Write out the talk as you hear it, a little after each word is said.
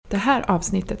Det här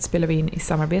avsnittet spelar vi in i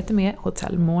samarbete med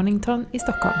Hotell Mornington i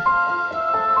Stockholm.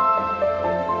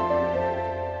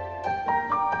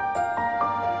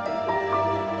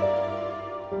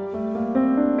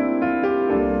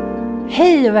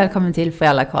 Hej och välkommen till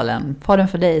Föräldrakollen, podden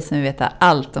för dig som vill veta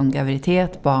allt om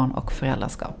graviditet, barn och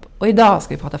föräldraskap. Och idag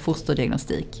ska vi prata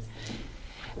fosterdiagnostik.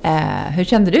 Hur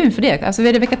kände du inför det? Alltså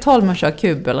var det vecka 12 man kör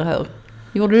kub, eller hur?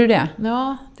 Gjorde du det?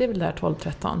 Ja, det är väl där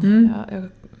 12-13. Jag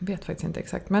vet faktiskt inte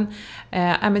exakt. Men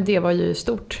det var ju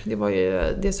stort.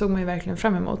 Det såg man ju verkligen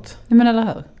fram emot. Ja, men eller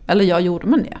hur? Eller gjorde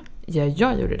man det? Ja,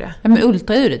 jag gjorde det. Ja, men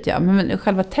ultraljudet, ja. Men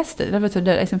själva testet,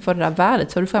 liksom för det där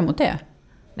värdet, såg du fram emot det?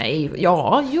 Nej,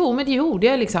 men det gjorde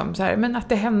jag liksom så här, men att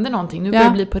det hände någonting, nu börjar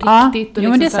det bli på riktigt och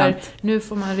liksom, det är så här, sant. Nu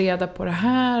får man reda på det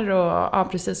här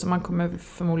och precis som man kommer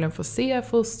förmodligen få se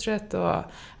fostret och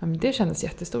det kändes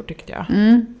jättestort tyckte jag.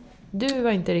 Du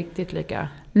var inte riktigt lika.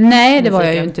 Nej, det var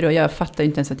jag ju inte då. Jag fattade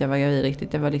inte ens att jag var gravid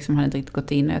riktigt. Jag hade inte riktigt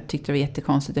gått in och jag tyckte det var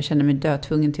jättekonstigt. Jag kände mig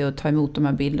tvungen till att ta emot de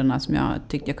här bilderna som jag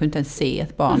tyckte jag kunde inte ens se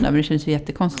ett barn där, men det kändes ju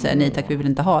jättekonstigt att säga nej tack, vi vill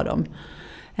inte ha dem.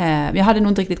 Men jag hade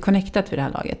nog inte riktigt connectat vid det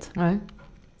här laget. Nej.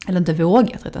 Eller inte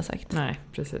vågat, rättare sagt. Nej,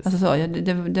 precis. Alltså så,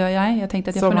 jag tänkte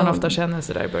att jag som man ofta känner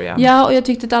sig där i början. Ja, och jag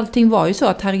tyckte att allting var ju så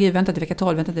att herregud, vänta till vecka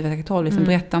 12, liksom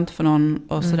berätta inte för någon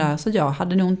och sådär. Så jag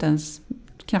hade nog inte ens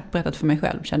knappt berättat för mig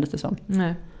själv, kändes det som.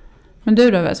 Nej. Men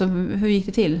du då, alltså, hur gick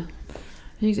det till?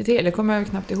 Hur gick det till? Det kommer jag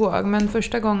knappt ihåg. Men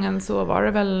första gången så var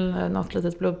det väl något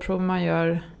litet blodprov man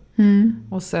gör.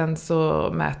 Och sen så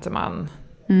mäter man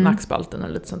nackspalten och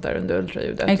lite sånt där under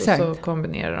ultraljudet. Exakt. Och så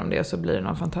kombinerar de det och så blir det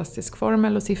någon fantastisk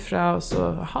formel och siffra och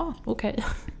så, okej.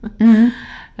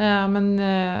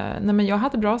 Men jag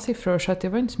hade bra siffror så att det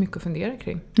var inte så mycket att fundera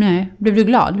kring. Nej, blev du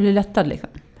glad? Blev du lättad liksom?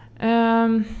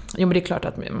 Jo, men det är klart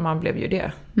att man blev ju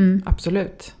det.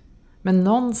 Absolut. Men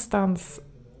någonstans,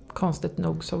 konstigt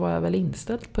nog, så var jag väl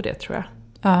inställd på det, tror jag.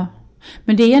 Ja,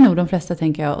 men det är nog de flesta,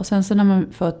 tänker jag. Och sen så när man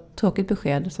får ett tråkigt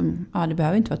besked, som, det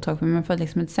behöver inte vara tråkigt, men man får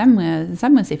liksom en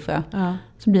sämre siffra,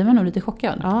 så blir man nog lite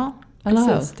chockad. Ja,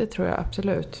 precis. Det tror jag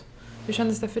absolut. Hur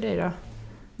kändes det för dig då?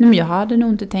 Nej, men jag hade nog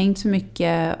inte tänkt så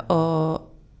mycket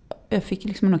och jag fick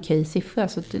liksom en okej siffra.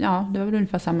 Så det var väl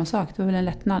ungefär samma sak. Det var väl en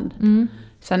lättnad.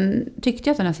 Sen tyckte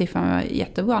jag att den här siffran var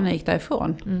jättebra när jag gick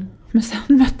därifrån. Men sen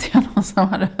mötte jag någon som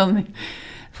hade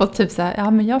fått typ så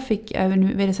här, men jag fick,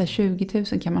 nu är det så här 20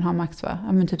 000 kan man ha max, va?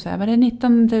 Ja, men typ så här, var det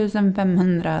 19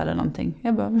 500 eller någonting?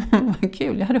 Jag bara, vad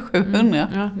kul, jag hade 700.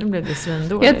 Ja, nu blev det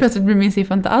svindåligt. Helt plötsligt blev min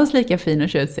siffra inte alls lika fin och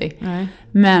tjusig. Nej.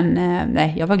 Men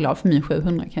jag var glad för min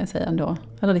 700 kan jag säga ändå.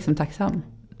 Eller liksom tacksam.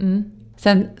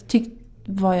 Sen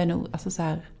var jag nog, alltså så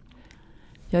här,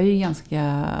 jag är ju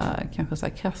ganska kanske så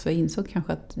här krass och insåg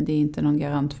kanske att det är inte är någon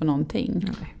garant för någonting.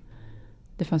 Nej.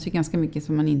 Det fanns ju ganska mycket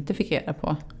som man inte fick reda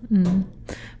på.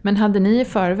 Men hade ni i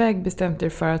förväg bestämt er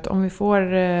för att om vi får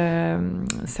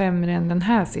sämre än den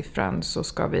här siffran så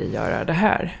ska vi göra det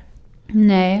här?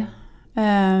 Nej.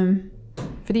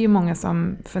 För det är ju många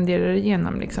som funderar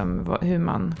igenom liksom, hur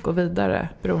man går vidare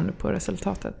beroende på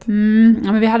resultatet.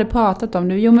 Men vi hade pratat om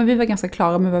det. Jo, men vi var ganska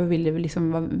klara med vad vi ville,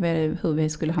 liksom, hur vi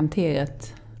skulle hantera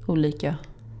olika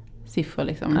siffror.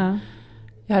 Liksom. Ja.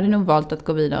 Jag hade nog valt att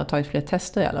gå vidare och tagit fler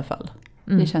tester i alla fall.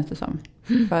 Det känns det som.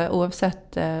 För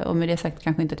oavsett, och med det sagt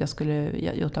kanske inte att jag skulle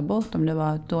gjort abort om det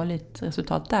var ett dåligt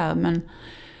resultat där. Men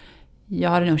jag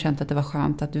hade nog känt att det var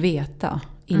skönt att veta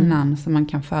innan så man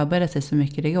kan förbereda sig så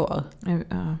mycket det går.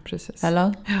 Ja, precis.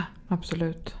 Eller? Ja,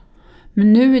 absolut.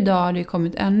 Men nu idag har det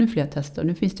kommit ännu fler tester.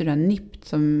 Nu finns det den NIPT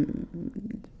som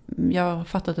jag har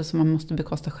fattat det som man måste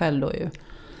bekosta själv då ju.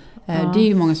 Det är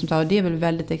ju många som tar, och det är väl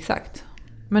väldigt exakt.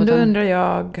 Men då undrar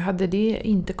jag, hade det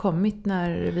inte kommit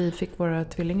när vi fick våra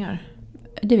tvillingar?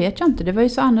 Det vet jag inte. Det var ju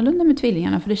så annorlunda med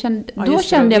tvillingarna. För då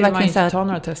kände jag verkligen så här... Man inte ta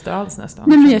några tester alls nästan.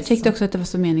 Nej, men jag tyckte också att det var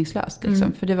så meningslöst.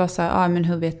 Liksom. För det var så här, men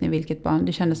hur vet ni vilket barn?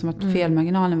 Det kändes som att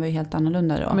felmarginalen var ju helt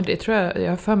annorlunda då. Ja, men det tror jag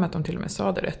har för mig att de till och med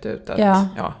sa det rätt ut. Att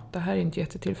det här är inte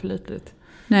jättetillförlitligt.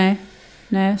 Nej,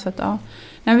 så att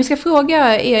Nej, vi ska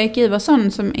fråga Erik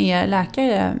Ivarsson som är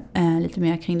läkare lite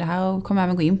mer kring det här. Och kommer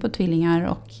även gå in på tvillingar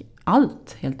och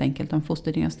allt helt enkelt om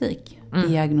fosterdiagnostik.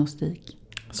 Diagnostik.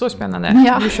 Så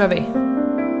spännande. Nu kör vi.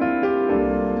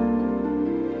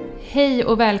 Hej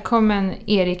och välkommen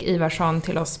Erik Ivarsson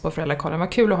till oss på Föräldrakollen.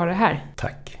 Vad kul att ha dig här.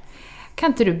 Tack.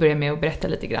 Kan inte du börja med att berätta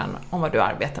lite grann om vad du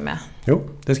arbetar med? Jo,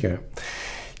 det ska jag.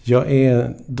 Jag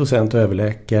är docent och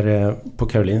överläkare på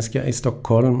Karolinska i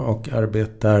Stockholm och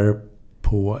arbetar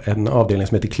på en avdelning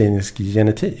som heter klinisk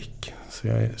genetik. Så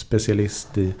jag är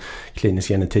specialist i klinisk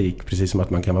genetik, precis som att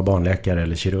man kan vara barnläkare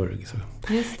eller kirurg. Så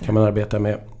kan man arbeta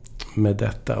med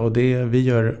detta. Och vi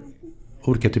gör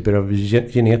olika typer av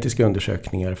genetiska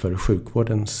undersökningar för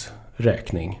sjukvårdens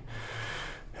räkning.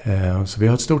 Så vi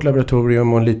har ett stort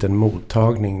laboratorium och en liten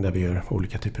mottagning där vi gör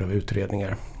olika typer av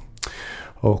utredningar.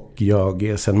 Och jag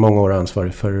är sedan många år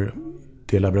ansvarig för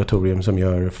det laboratorium som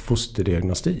gör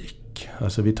fosterdiagnostik.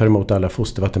 Alltså vi tar emot alla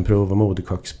fostervattenprov och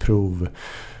moderkaksprov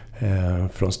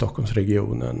från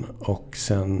Stockholmsregionen. Och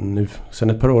sen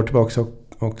ett par år tillbaka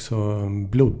också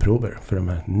blodprover för de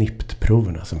här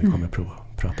NIPT-proverna som vi kommer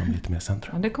att prata om lite mer sen.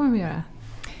 Ja, det kommer vi göra.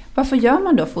 Varför gör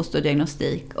man då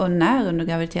fosterdiagnostik och när under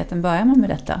graviditeten börjar man med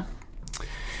detta?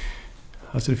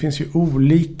 Alltså det finns ju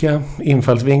olika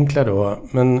infallsvinklar då,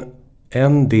 men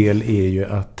en del är ju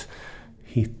att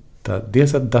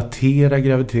dels att datera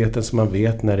graviditeten så man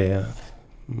vet när det är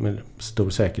med stor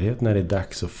säkerhet när det är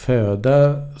dags att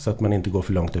föda så att man inte går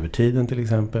för långt över tiden till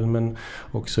exempel, men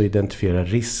också identifiera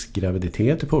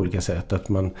riskgraviditeter på olika sätt, att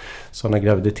man sådana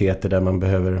graviditeter där man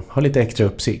behöver ha lite extra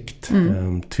uppsikt.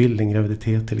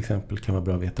 Tvillinggraviditet till exempel kan vara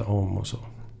bra att veta om och så.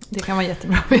 Det kan vara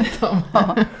jättebra att veta om.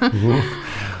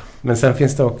 Men sen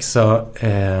finns det också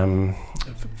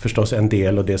förstås en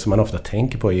del, och det som man ofta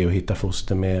tänker på är att hitta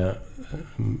foster med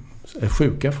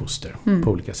sjuka foster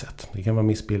på olika sätt. Det kan vara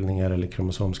missbildningar eller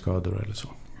kromosomskador eller så.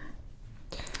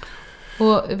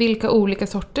 Och vilka olika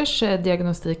sorters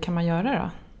diagnostik kan man göra då?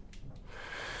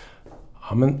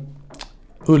 Ja, men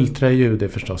ultraljud är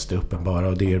förstås det uppenbara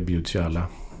och det erbjuds ju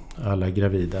alla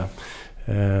gravida.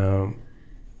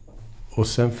 Och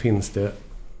sen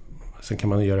kan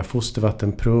man göra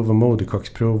fostervattenprov och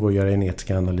moderkaksprov och göra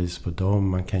genetisk analys på dem.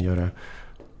 Man kan göra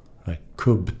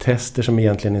kubbtester som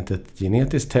egentligen inte är ett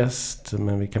genetiskt test,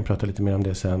 men vi kan prata lite mer om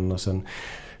det sen. Och sen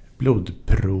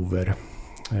blodprover.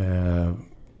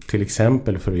 Till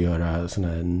exempel för att göra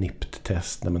sådana här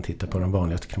NIPT-test när man tittar på de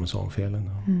vanligaste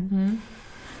kromosomfelen.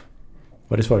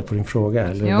 Var det svaret på din fråga?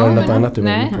 Eller var det något annat du var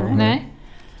inne på? Nej.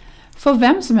 Får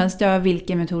vem som helst göra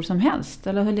vilken metod som helst?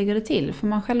 Eller hur ligger det till? Får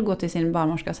man själv gå till sin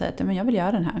barnmorska och säga att men jag vill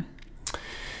göra den här?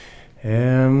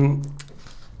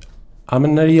 Ja,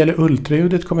 men när det gäller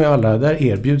ultraljudet där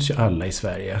erbjuds ju alla i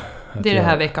Sverige. Det är det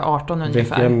här vecka 18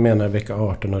 ungefär. Jag menar vecka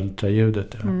 18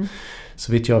 ultraljudet. Ja.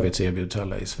 Så vitt jag vet så erbjuds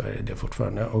alla i Sverige det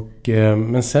fortfarande.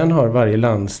 Men sen har varje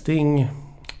landsting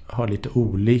lite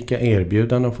olika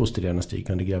erbjudanden om fosterdiagnostik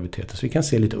under graviditeten. Så det kan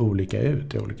se lite olika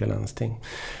ut i olika landsting.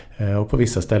 Och på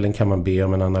vissa ställen kan man be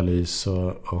om en analys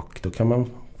och då kan man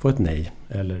få ett nej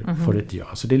eller få ett ja.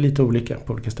 Så det är lite olika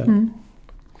på olika ställen.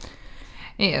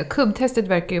 Kubbtestet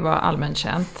verkar ju vara allmänt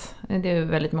känt. Det är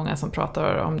väldigt många som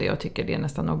pratar om det och tycker det är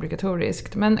nästan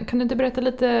obligatoriskt. Men kan du inte berätta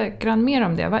lite grann mer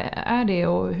om det? Vad är det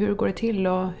och hur går det till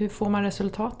och hur får man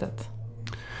resultatet?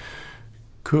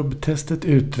 Kubbtestet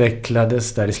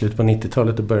utvecklades där i slutet på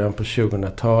 90-talet och början på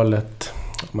 2000-talet.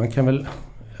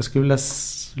 Jag skulle vilja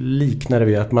likna det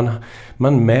vid att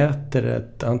man mäter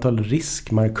ett antal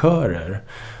riskmarkörer,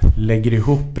 lägger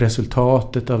ihop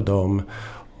resultatet av dem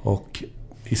och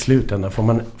i slutändan får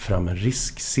man fram en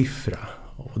risksiffra.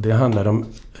 Och det handlar om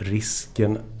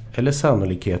risken eller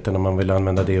sannolikheten, om man vill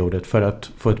använda det ordet, för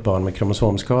att få ett barn med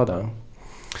kromosomskada.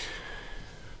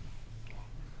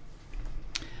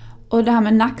 Och det här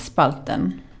med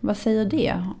nackspalten, vad säger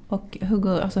det? Och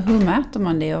hur mäter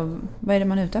man det och vad är det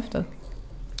man är ute efter?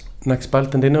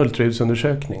 Nackspalten, det är en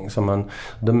ultraljudsundersökning.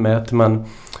 Då mäter man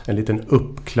en liten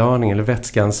uppklarning eller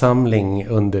vätskeansamling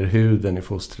under huden i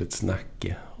fostrets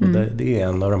nacke. Och det är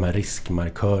en av de här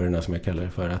riskmarkörerna som jag kallar det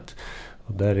för.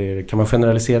 Och där kan man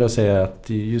generalisera och säga att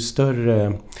ju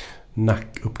större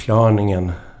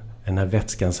nackuppklarningen den här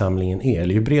vätskeansamlingen är,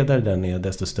 eller ju bredare den är,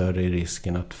 desto större är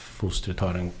risken att fostret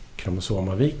har en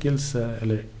kromosomavvikelse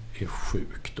eller är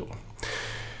sjuk då.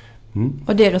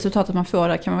 Och det resultatet man får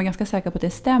där, kan man vara ganska säker på att det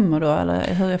stämmer då?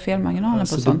 Eller hur är felmarginalen på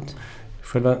sånt?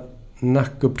 Själva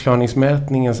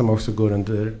nackuppklarningsmätningen som också går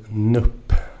under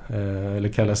NUP, eller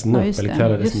kallas NUP, eller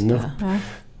kallades NUP. Ja.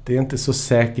 Det är inte så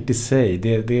säkert i sig.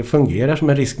 Det fungerar som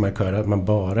en riskmarkör att man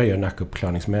bara gör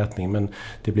nackuppklarningsmätning, men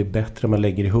det blir bättre om man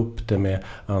lägger ihop det med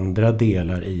andra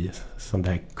delar som det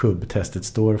här kubbtestet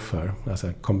står för. Alltså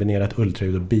kombinerat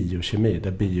ultraljud och biokemi,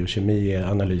 där biokemi är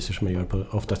analyser som man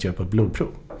oftast gör på ett blodprov.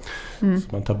 Så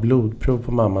man tar blodprov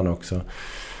på mamman också,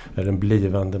 eller den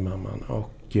blivande mamman,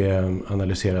 och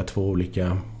analyserar 2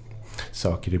 olika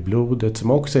saker i blodet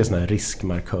som också är såna här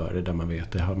riskmarkörer där man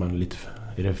vet att har man lite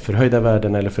är det förhöjda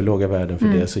värden eller för låga värden för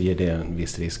det, så ger det en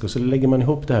viss risk. Och så lägger man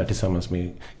ihop det här tillsammans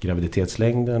med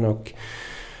graviditetslängden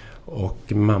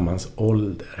och mammans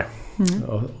ålder.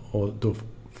 Och då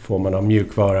får man av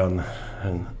mjukvaran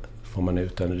får man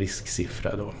ut en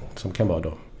risksiffra då, som kan vara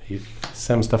då i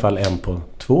sämsta fall 1 på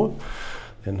 2.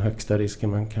 Den högsta risken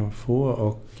man kan få,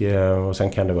 och sen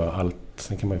kan det vara allt.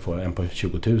 Sen kan man ju få 1 på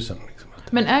 20 000. Liksom.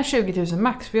 Men är 20 000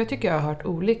 max? För jag tycker jag har hört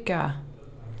olika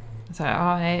Så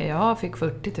här, jag fick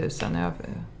 40 000.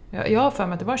 Jag har för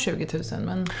mig att det var 20 000.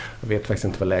 Men... Jag vet faktiskt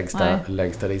inte vad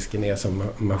lägsta risken är som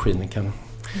maskinen kan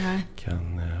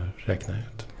räkna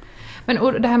ut. Men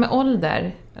och det här med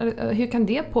ålder, hur kan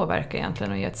det påverka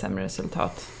egentligen och ge ett sämre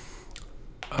resultat?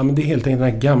 Ja, men det är helt enkelt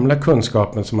den här gamla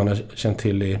kunskapen som man har känt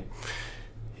till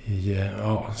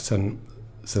sen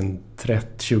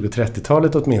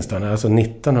 20-30-talet åtminstone, alltså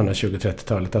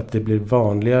 1920-30-talet, att det blir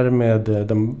vanligare med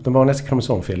de vanligaste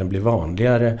kromosomfelen blir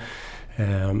vanligare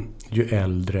ju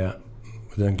äldre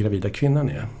den gravida kvinnan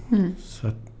är. Så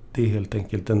att det är helt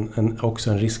enkelt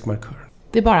också en riskmarkör.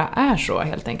 Det bara är så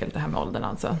helt enkelt det här med åldern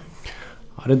alltså?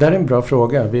 Ja, det där är en bra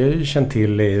fråga. Vi har ju känt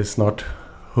till i snart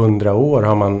 100 år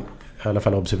har man i alla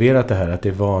fall observerat det här, att det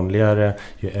är vanligare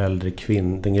ju äldre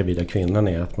den gravida kvinnan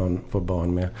är att man får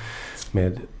barn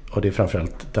med och det är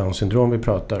framförallt Down-syndrom vi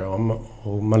pratar om.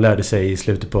 Och man lärde sig i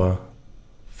slutet på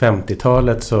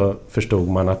 50-talet så förstod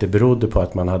man att det berodde på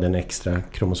att man hade en extra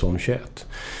kromosom 21.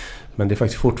 Men det är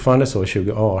faktiskt fortfarande så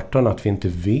 2018 att vi inte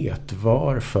vet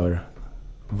varför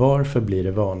blir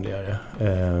det vanligare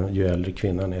ju äldre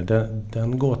kvinnan är.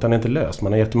 Den gåtan är inte löst.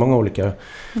 Man har jättemånga olika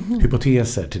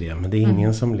hypoteser till det, men det är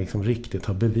ingen som liksom riktigt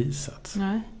har bevisats.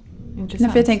 Nej. Nej,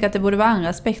 för jag tänker att det borde vara andra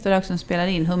aspekter där också som spelar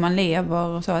in, hur man lever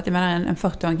och så. Att jag menar, en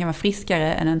 40-åring kan vara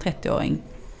friskare än en 30-åring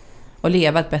och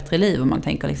leva ett bättre liv om man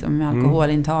tänker liksom med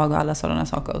alkoholintag och alla sådana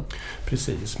saker.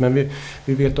 Precis, men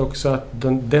vi vet också att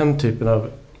den typen av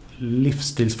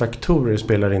livsstilsfaktorer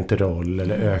spelar inte roll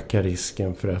eller ökar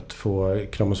risken för att få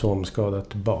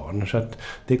kromosomskadat barn. Så att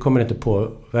det kommer inte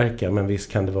påverka, men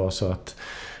visst kan det vara så att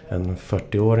en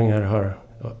 40-åring har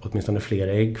åtminstone fler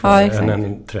ägg än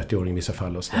en 30-åring i vissa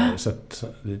fall. Och så att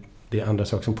det är andra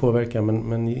saker som påverkar,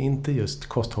 men inte just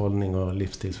kosthållning och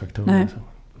livsstilsfaktorer. Nej.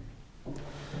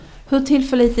 Hur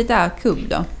tillförlitligt är KUB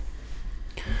då?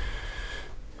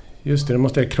 Just det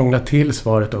måste jag krångla till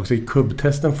svaret också. I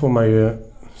KUB-testen får man ju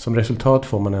som resultat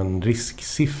får man en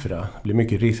risksiffra. Det blir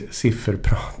mycket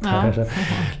sifferprat här.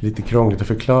 Lite krångligt att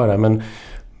förklara.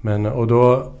 Men och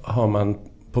då har man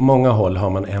på många håll har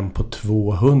man 1 på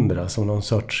 200 som någon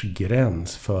sorts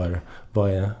gräns för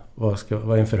vad är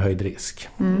en förhöjd risk.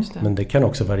 Men det kan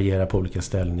också variera på olika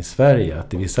ställen i Sverige.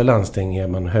 Att i vissa landsting är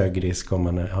man hög risk om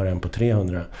man har 1 på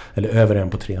 300 eller över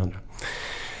 1 på 300.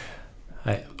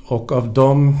 Och av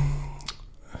dem,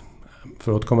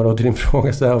 för att komma då till din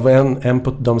fråga, så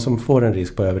av de som får en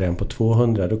risk på över 1 på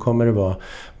 200, då kommer det vara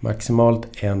maximalt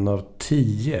 1 av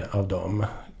 10 av dem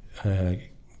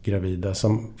gravida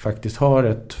som faktiskt har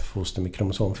ett foster med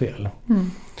kromosomfel.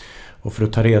 Och för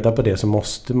att ta reda på det så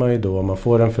måste man ju då, om man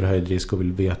får en förhöjd risk och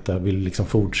vill liksom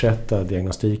fortsätta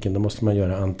diagnostiken, då måste man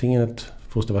göra antingen ett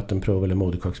fostervattenprov eller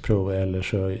moderkaksprov, eller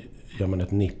så gör man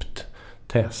ett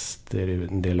NIPT-test. Det är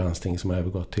en del landsting som har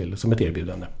övergått till som ett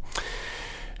erbjudande.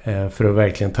 För att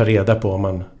verkligen ta reda på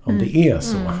om det är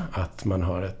så att man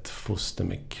har ett foster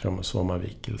med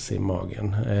kromosomavvikelse i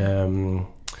magen.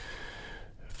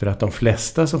 För att de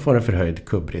flesta som får en förhöjd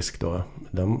KUB-risk då,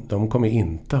 de kommer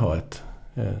inte ha ett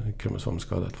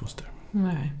kromosomskadat foster.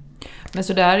 Nej. Men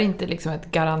så det är inte liksom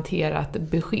ett garanterat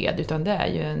besked, utan det är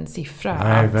ju en siffra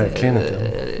att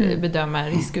bedöma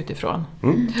en risk utifrån.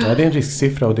 Ja, det är en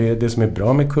risksiffra, och det som är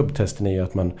bra med KUB-testen är ju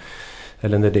att man,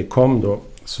 eller när det kom då,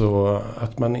 så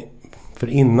att man, för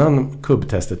innan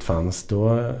KUB-testet fanns,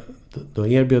 då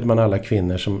erbjöd man alla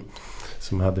kvinnor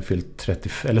som hade fyllt 30,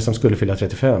 eller som skulle fylla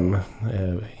 35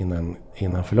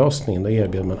 innan förlossningen, då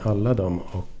erbjöd man alla dem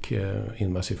och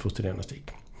invasiv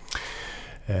fosterdiagnostik.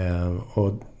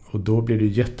 Och då blir det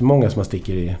ju jättemånga som man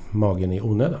sticker i magen i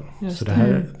onödan. Så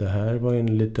det här var ju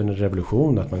en liten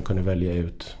revolution, att man kunde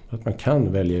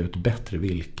kan välja ut bättre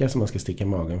vilka som man ska sticka i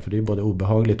magen, för det är både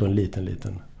obehagligt och en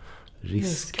liten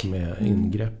risk med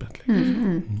ingreppet.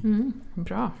 Liksom.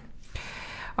 Bra.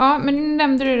 Ja, men nu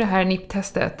nämnde du det här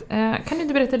NIPT-testet. Kan du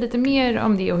inte berätta lite mer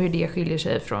om det och hur det skiljer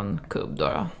sig från KUB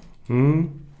då?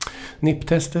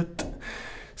 NIPT-testet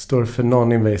står för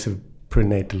Non-Invasive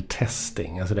Prenatal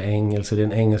Testing. Alltså det är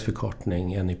en engelsk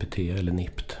förkortning, NIPT eller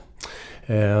NIPT.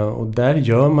 Och där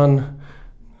gör man...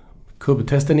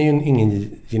 KUB-testen är ju ingen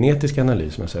genetisk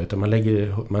analys, utan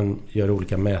man gör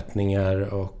olika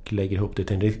mätningar och lägger ihop det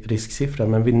till en risksiffra.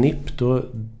 Men vid NIPT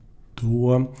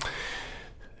då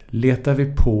letar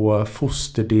vi på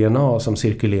foster-DNA som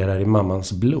cirkulerar i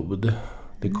mammans blod.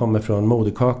 Det kommer från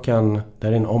moderkakan,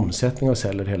 där är en omsättning av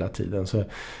celler hela tiden. Så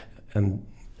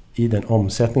i den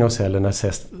omsättning av celler, när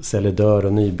celler dör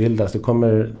och nybildas, då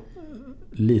kommer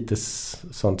lite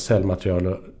sånt cellmaterial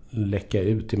att läcka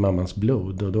ut i mammans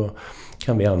blod. Och då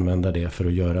kan vi använda det för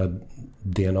att göra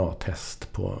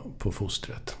DNA-test på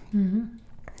fostret.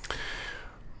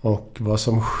 Och vad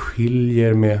som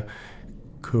skiljer med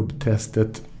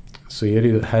KUB-testet, så är det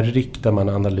ju, här riktar man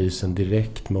analysen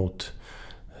direkt mot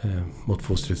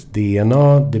fostrets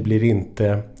DNA. Det blir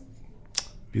inte...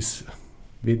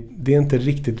 Det är inte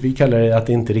riktigt, vi kallar det att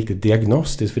det inte är riktigt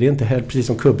diagnostiskt, för det är inte helt, precis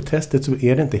som KUB-testet så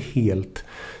är det inte helt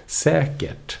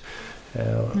säkert.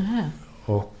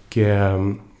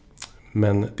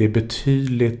 Men det är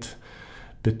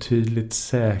betydligt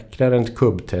säkrare än ett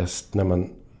KUB-test när man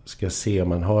ska se om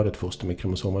man har ett foster med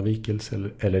kromosomavvikelse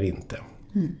eller inte.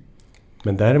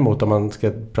 Men däremot om man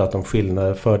ska prata om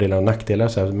skillnader, fördelar och nackdelar,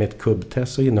 så här, med ett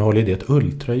KUB-test så innehåller det ett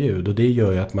ultraljud, och det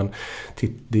gör ju att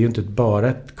det är ju inte bara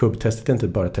ett KUB-testet är inte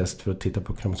bara ett test för att titta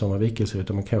på kromosomavvikelser,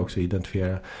 utan man kan också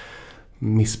identifiera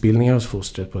missbildningar hos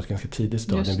fostret på ett ganska tidigt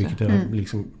stadium, vilket har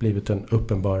liksom blivit en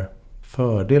uppenbar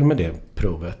fördel med det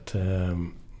provet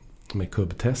med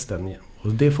KUB-testen.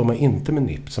 Och det får man inte med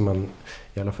NIPT, som man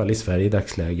i alla fall i Sverige i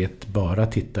dagsläget bara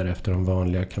tittar efter de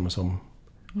vanliga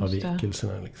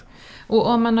kromosomavvikelserna. Liksom. Och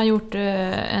om man har gjort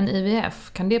en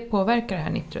IVF, kan det påverka det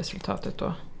här NIPT-resultatet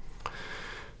då?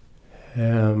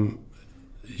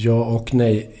 Ja och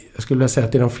nej. Jag skulle vilja säga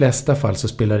att i de flesta fall så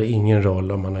spelar det ingen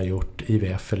roll om man har gjort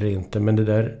IVF eller inte. Men det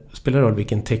där spelar roll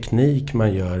vilken teknik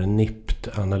man gör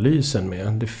NIPT-analysen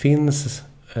med. Det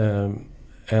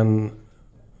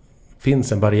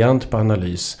finns en variant på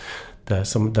analys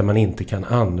där man inte kan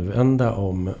använda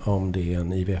om det är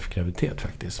en IVF-graviditet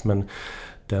faktiskt. Men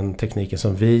den tekniken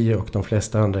som vi och de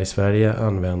flesta andra i Sverige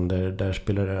använder, där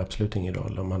spelar det absolut ingen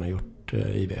roll om man har gjort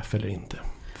IVF eller inte.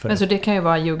 Men så det kan ju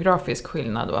vara geografisk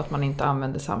skillnad då, att man inte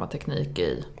använder samma teknik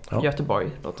i Göteborg,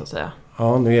 låt oss säga.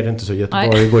 Ja, nu är det inte så.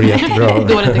 Göteborg går jättebra.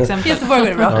 Dåligt exempel. Göteborg går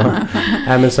det bra. Ja.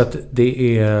 Nej, men så att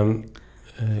det är...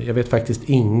 Jag vet faktiskt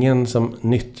ingen som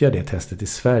nyttjar det testet i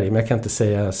Sverige, men jag kan inte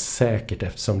säga säkert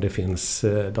eftersom det finns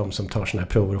de som tar såna här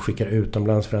prover och skickar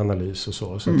utomlands för analys och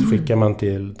så. Så skickar man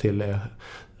till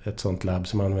ett sånt labb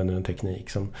som använder en teknik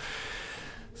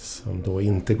som då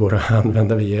inte går att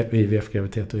använda vid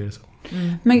IVF-graviditet, och är det så.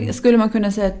 Men skulle man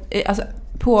kunna säga att alltså,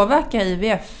 påverkar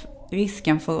IVF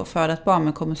risken för att föda ett barn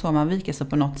med kromosomavvikelse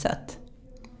på något sätt?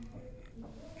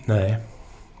 Nej,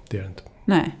 det gör det inte.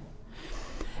 Nej.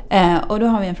 Och då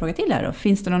har vi en fråga till här då.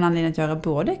 Finns det någon anledning att göra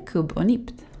både KUB och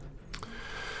NIPT?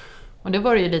 Och det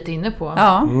var du ju lite inne på.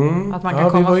 Ja. Att man kan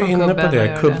komma från vi var ju inne på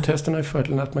det. KUB-testen har ju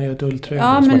fördelen att man gör ett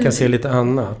ultraljud, så man kan se lite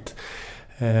annat.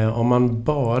 Om man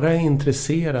bara är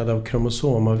intresserad av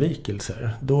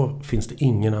kromosomavvikelser, då finns det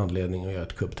ingen anledning att göra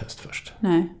ett KUB-test först.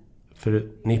 Nej. För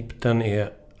NIPTen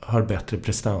har bättre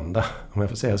prestanda, om jag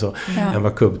får säga så, än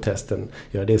vad KUB-testen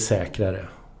gör. Det är säkrare.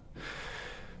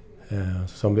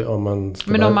 Om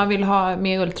man vill ha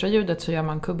med ultraljudet så gör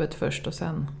man KUBet först och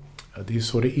sen... Ja, det är ju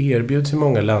så det erbjuds i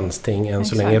många landsting än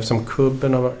så länge. Eftersom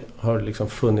KUBen har liksom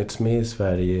funnits med i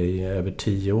Sverige i över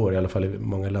 10 år, i alla fall i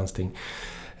många landsting,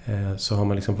 så har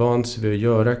man liksom vant sig vid att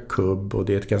göra KUB, och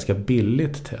det är ett ganska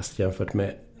billigt test jämfört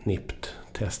med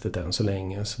NIPT-testet än så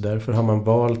länge. Så därför har man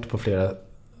valt på flera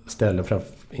ställen,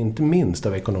 inte minst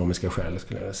av ekonomiska skäl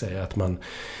skulle jag säga, att man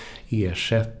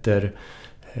ersätter...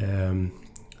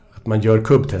 Att man gör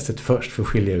KUB-testet först för att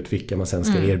skilja ut vilka man sen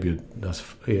ska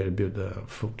erbjuda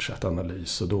fortsatt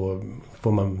analys. Och då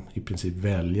får man i princip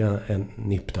välja en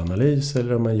NIPT-analys,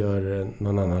 eller om man gör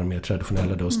någon annan mer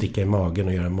traditionella då, sticka i magen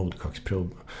och göra moderkaksprov.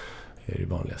 Det är det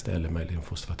vanligaste, eller möjligen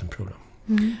fostervattenprov.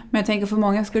 Men jag tänker för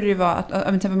många skulle det vara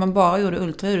att om man bara gjorde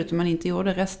ultraljudet och man inte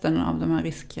gjorde resten av de här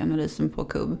riskanalysen på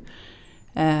KUB.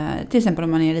 Till exempel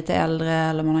om man är lite äldre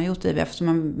eller man har gjort IVF, så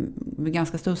man med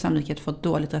ganska stor sannolikhet får ett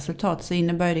dåligt resultat, så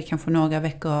innebär det kanske några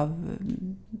veckor av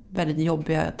väldigt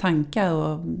jobbiga tankar,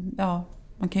 och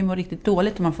man kan ju må riktigt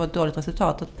dåligt om man får ett dåligt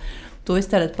resultat. Att då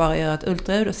istället bara göra ett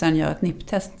ultraljud och sen göra ett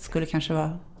NIPT-test skulle kanske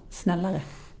vara snällare.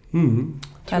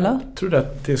 Jag tror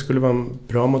att det skulle vara en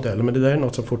bra modell, men det där är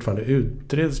något som fortfarande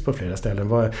utreds på flera ställen.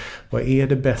 Vad är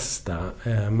det bästa?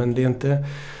 Men det är inte...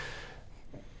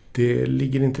 Det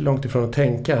ligger inte långt ifrån att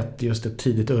tänka att just ett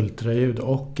tidigt ultraljud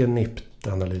och en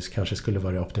NIPT-analys kanske skulle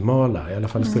vara det optimala. I alla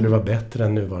fall skulle det vara bättre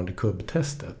än nuvarande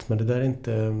KUB-testet. Men det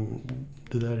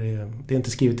är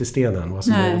inte skrivet i stenen vad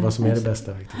som är det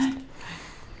bästa faktiskt.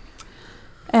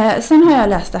 Sen har jag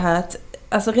läst det här att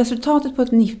alltså, resultatet på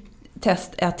ett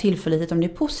NIPT-test är tillförlitligt om det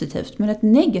är positivt, men ett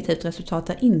negativt resultat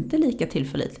är inte lika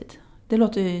tillförlitligt. Det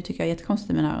låter ju, tycker jag,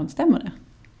 jättekonstigt, men här stämmer det?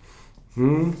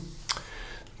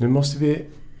 Nu måste vi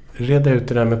reda ut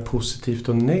det där med positivt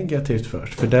och negativt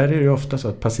först. För där är det ju ofta så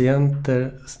att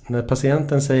när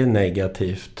patienten säger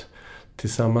negativt till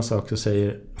samma sak så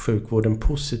säger sjukvården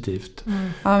positivt.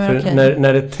 För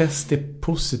när ett test är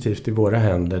positivt i våra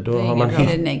händer, då har man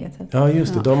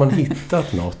hittat, då har man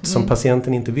hittat något som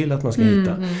patienten inte vill att man ska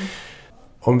hitta.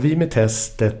 Om vi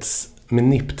med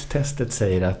NIPT-testet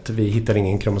säger att vi hittar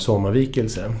ingen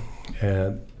kromosomavvikelse,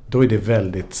 då är det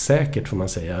väldigt säkert, får man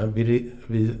säga.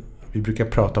 Vi brukar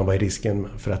prata om vad är risken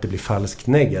för att det blir falskt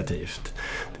negativt.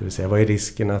 Det vill säga, vad är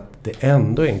risken att det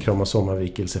ändå är en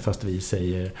kromosomavvikelse fast vi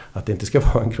säger att det inte ska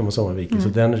vara en kromosomavvikelse.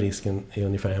 Och den risken är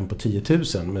ungefär 1 på 10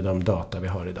 000 med de data vi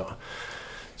har idag.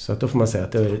 Så att då får man säga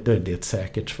att då är det ett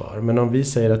säkert svar. Men om vi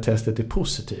säger att testet är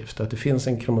positivt, att det finns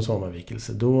en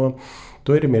kromosomavvikelse, då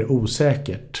är det mer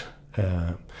osäkert,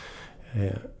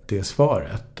 det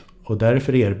svaret. Och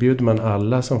därför erbjuder man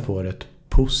alla som får ett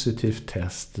positivt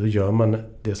test, då gör man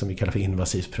det som vi kallar för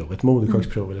invasivt prov, ett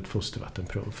moderkaksprov eller ett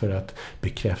fostervattenprov, för att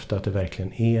bekräfta att det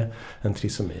verkligen är en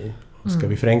trisomi. Och ska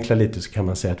vi förenkla lite så kan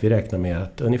man säga att vi räknar med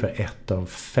att ungefär 1 av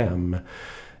 5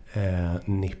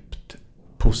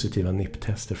 positiva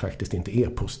NIPT-tester faktiskt inte är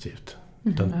positivt.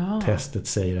 Utan testet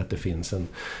säger att det finns en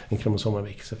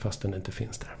kromosomavvikelse fast den inte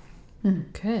finns där.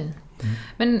 Okej.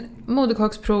 Men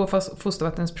moderkaksprov och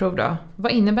fostervattensprov då?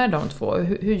 Vad innebär de två?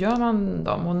 Hur gör man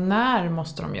dem och när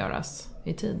måste de göras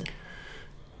i tid?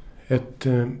 Ett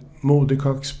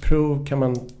moderkaksprov kan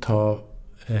man ta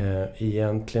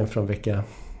egentligen från vecka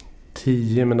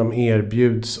 10, men de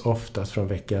erbjuds oftast från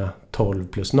vecka 12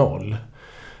 plus 0.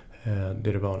 Det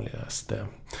är det vanligaste.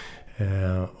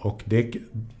 Och det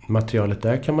materialet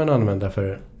där kan man använda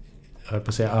för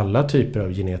alla typer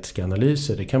av genetiska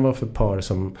analyser. Det kan vara för par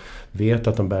som vet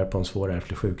att de bär på en svår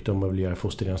ärftlig sjukdom och vill göra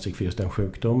fosterdiagnostik för just den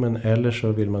sjukdomen. Eller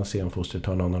så vill man se om fostret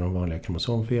har någon av de vanliga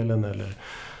kromosomfelen. Eller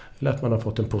att man har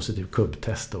fått en positiv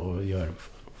kubbtest och gör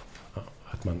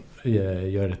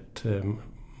ett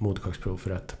moderkaksprov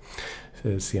för att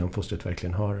se om fostret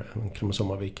verkligen har en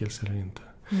kromosomavvikelse eller inte.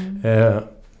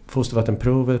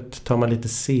 Fostervattenprovet tar man lite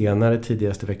senare,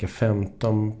 tidigaste vecka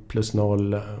 15 plus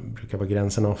 0 brukar vara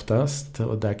gränsen oftast.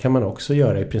 Och där kan man också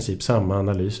göra i princip samma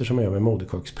analyser som man gör med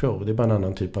moderkaksprov. Det är bara en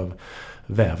annan typ av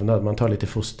vävnad. Man tar lite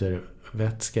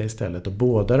fostervätska istället. Och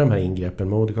båda de här ingreppen,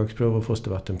 moderkaksprov och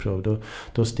fostervattenprov,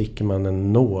 då sticker man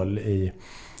en nål i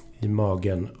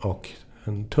magen och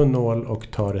en tunn nål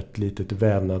och tar ett litet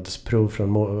vävnadsprov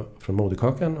från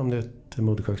moderkakan om det är ett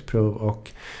moderkaksprov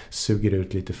och suger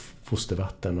ut lite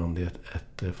fostervatten om det är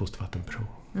ett fostervattenprov.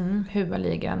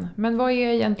 Huvudligen. Men vad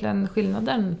är egentligen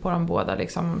skillnaden på de båda,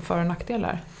 liksom för- och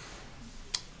nackdelar?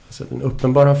 Alltså, den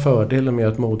uppenbara fördelen med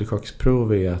ett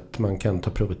moderkaksprov är att man kan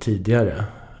ta provet tidigare.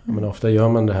 Men ofta gör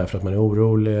man det här för att man är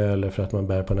orolig eller för att man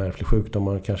bär på en ärftlig sjukdom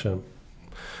och kanske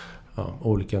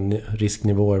olika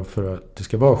risknivåer för att det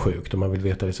ska vara sjukt och man vill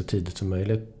veta det så tidigt som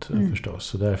möjligt förstås.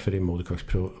 Så därför är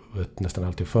moderkaksprovet nästan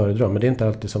alltid att föredra. Men det är inte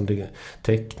alltid som det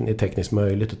är tekniskt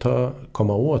möjligt att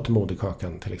komma åt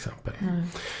moderkakan till exempel.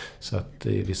 Så att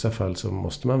i vissa fall så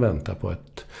måste man vänta på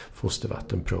ett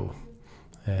fostervattenprov.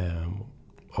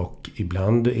 Och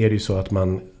ibland är det ju så att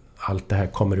allt det här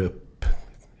kommer upp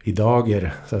i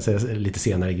dagar, så att säga, lite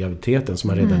senare i graviditeten, så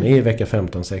man redan är i vecka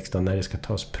 15-16 när det ska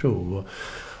tas prov.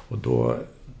 Och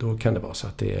då kan det vara så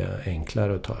att det är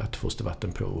enklare att ta ett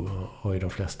fostervattenprov. Och i de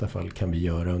flesta fall kan vi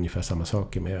göra ungefär samma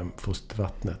saker med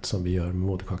fostervattnet som vi gör med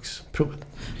moderkaksprovet.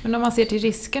 Men om man ser till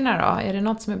riskerna då, är det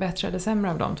något som är bättre eller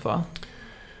sämre av de två? Om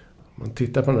man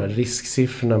tittar på de här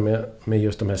risksiffrorna med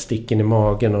just de här sticken i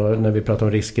magen, och när vi pratar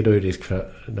om risker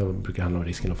då brukar det handla om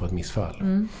risken att få ett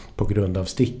missfall på grund av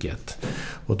sticket.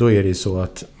 Och då är det så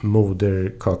att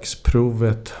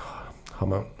moderkaksprovet har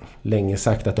man länge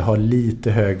sagt att det har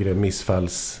lite högre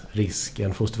missfallsrisk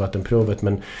än fostervattenprovet,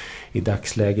 men i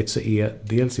dagsläget så är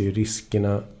ju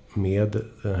riskerna med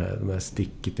det här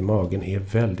sticket i magen är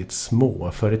väldigt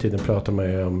små. Förr i tiden pratade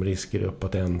man ju om risker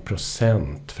uppåt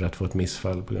 1% för att få ett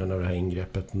missfall på grund av det här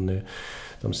ingreppet. Nu,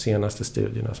 de senaste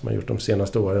studierna som man gjort de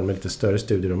senaste åren med lite större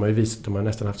studier, de har ju visat att de har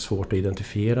nästan haft svårt att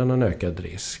identifiera någon ökad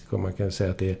risk. Och man kan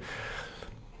säga att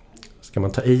ska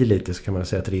man ta i lite så kan man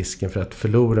säga att risken för att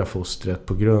förlora fostret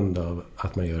på grund av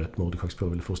att man gör ett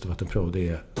moderkaksprov eller fostervattenprov, det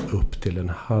är upp till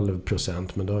 0,5%,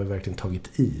 men då har vi verkligen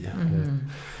tagit i.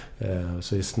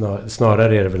 Så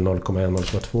snarare är det väl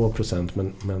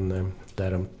 0,1-0,2%, men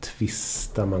därom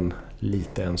tvistar man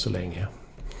lite än så länge.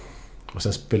 Och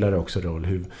sen spelar det också roll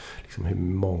hur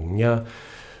många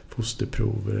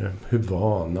fosterprover, hur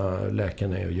vana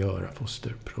läkarna är att göra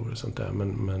fosterprover och sånt där.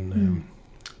 Men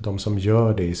de som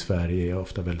gör det i Sverige är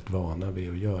ofta väldigt vana vid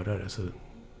att göra det.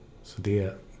 Så det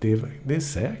är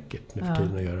säkert nu för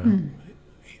tiden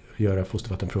att göra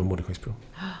fostervattenprov och moderkaksprov.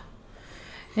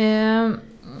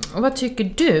 Och vad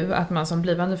tycker du att man som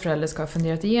blivande förälder ska ha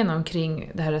funderat igenom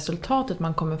kring det här resultatet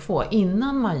man kommer få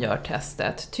innan man gör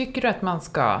testet? Tycker du att man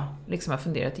ska ha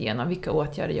funderat igenom vilka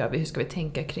åtgärder gör vi, hur ska vi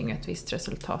tänka kring ett visst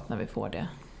resultat när vi får det?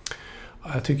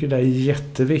 Jag tycker det är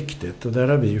jätteviktigt och där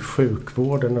har vi ju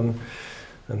sjukvården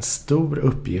en stor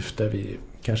uppgift där vi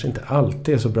kanske inte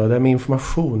alltid är så bra. Det här med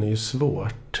information är ju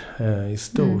svårt i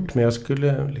stort. Men jag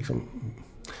skulle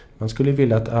man skulle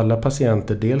vilja att alla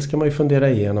patienter, dels kan man ju fundera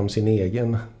igenom sin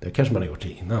egen, det kanske man har gjort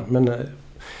innan, men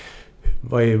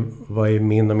vad är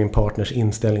min och min partners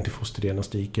inställning till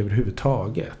fosterdiagnostik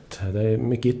överhuvudtaget? Det är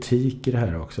mycket etik i det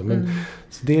här också. Men,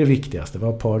 så det är det viktigaste,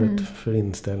 vad har paret för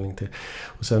inställning till.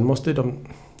 Och sen måste de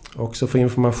också få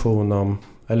information om,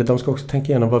 eller de ska också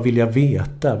tänka igenom, vad vill jag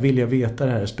veta? Vill jag veta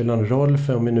det här? Spelar det någon roll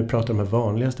för, om vi nu pratar om de här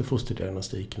vanligaste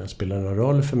fosterdiagnostikerna, spelar det någon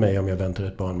roll för mig om jag väntar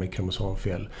ett barn med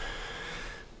kromosomfel?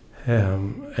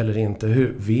 Eller inte?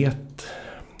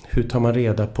 Hur tar man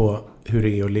reda på hur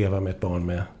det är att leva med ett barn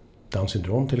med Down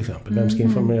syndrom till exempel? Vem ska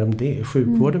informera om det? Är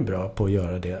sjukvården bra på att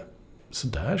göra det? Så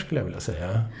där skulle jag vilja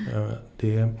säga.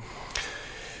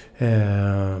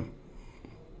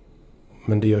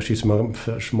 Men det görs ju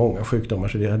för så många sjukdomar,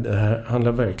 så det här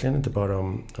handlar verkligen inte bara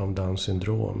om Down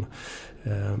syndrom.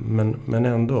 Men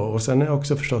ändå. Och sen är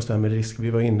också förstås det här med risk. Vi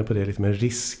var inne på det lite med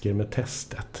risker med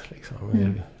testet.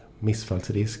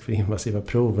 Missfallsrisk för invasiva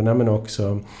proverna, men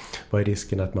också vad är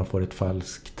risken att man får ett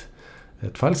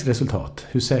falskt resultat.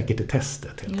 Hur säkert är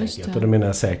testet helt enkelt? Och då menar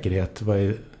jag säkerhet. Vad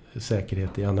är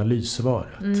säkerhet i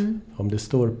analyssvaret? Om det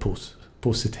står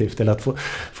positivt eller att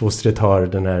fostret har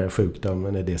den här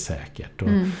sjukdomen, är det säkert.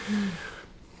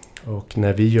 Och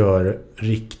när vi gör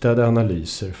riktade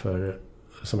analyser för,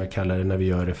 som jag kallar det, när vi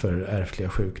gör det för ärftliga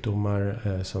sjukdomar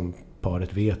som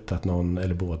paret vet att någon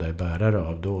eller båda är bärare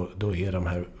av, då är de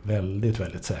här väldigt,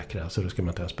 väldigt säkra. Så då ska man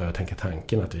inte ens börja tänka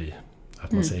tanken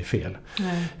att man säger fel.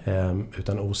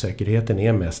 Utan osäkerheten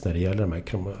är mest när det gäller de här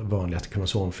vanligaste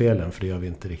kromosomfelen, för det gör vi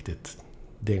inte riktigt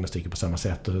diagnostiker på samma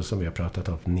sätt. Och som vi har pratat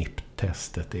om,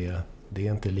 NIPT-testet, det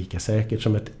är inte lika säkert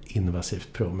som ett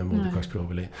invasivt prov med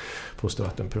moderkaksprov eller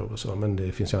fostervattenprov och så. Men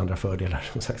det finns ju andra fördelar,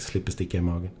 som sagt, slipper sticka i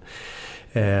magen.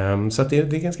 Så att det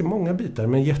är ganska många bitar,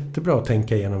 men jättebra att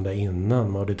tänka igenom det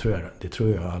innan, och det tror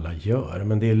jag alla gör.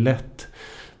 Men det är lätt.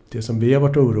 Det som vi har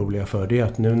varit oroliga för, det är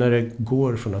att nu när det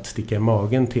går från att sticka i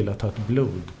magen till att ta ett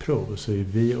blodprov, så är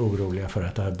vi oroliga för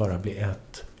att det här bara blir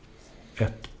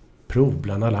ett prov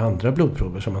bland alla andra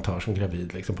blodprover som man tar som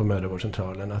gravid på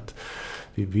mödravårdscentralen. Att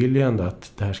vi vill ju ändå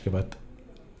att det här ska vara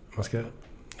man ska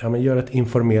göra ett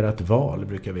informerat val,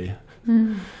 brukar vi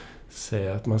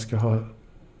säga. Att man ska ha,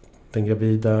 den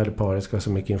gravida eller paret ska ha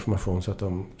så mycket information så att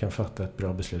de kan fatta ett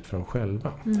bra beslut för dem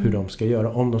själva. Hur de ska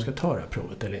göra, om de ska ta det här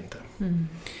provet eller inte.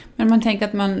 Men man tänker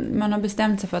att man har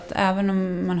bestämt sig för att även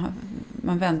om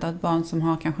man väntar ett barn som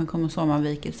har kanske en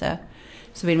kromosomavvikelse,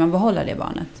 så vill man behålla det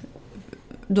barnet.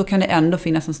 Då kan det ändå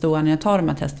finnas en stor anledning att ta de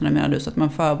här testerna, menar du, så att man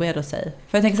förbereder sig.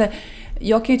 För jag tänker så här,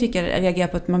 jag kan ju reagera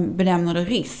på att man benämner det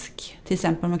risk. Till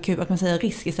exempel att man säger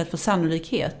risk istället för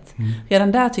sannolikhet.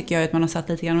 Redan där tycker jag att man har satt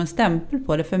lite grann en stämpel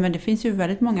på det. Men det finns ju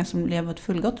väldigt många som lever ett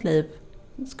fullgott liv,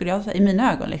 skulle jag säga, i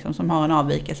mina ögon, som har en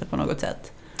avvikelse på något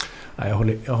sätt. Jag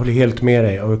håller helt med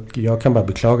dig, och jag kan bara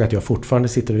beklaga att jag fortfarande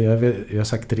sitter, jag har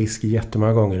sagt risk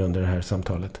jättemånga gånger under det här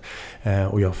samtalet.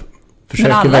 Och jag försöker.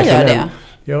 Men alla gör det?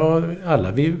 Ja,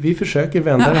 alla. Vi försöker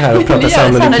vända det här och prata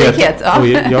sannolikhet. Ja. Och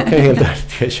jag kan helt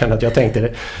ärligt känna att jag tänkte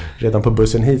det redan på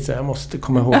bussen hit, så jag måste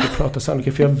komma ihåg att prata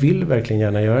sannolikhet, för jag vill verkligen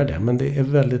gärna göra det. Men det är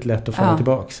väldigt lätt att falla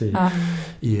tillbaka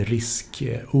i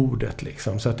riskordet.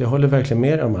 Så att jag håller verkligen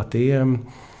med om att det är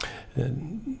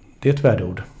ett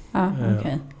värdeord.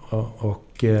 Okay.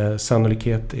 Och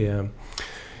sannolikhet är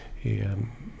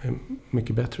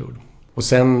mycket bättre ord. Och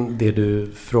sen det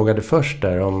du frågade först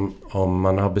där, om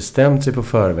man har bestämt sig på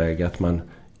förväg att man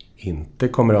inte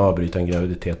kommer att avbryta en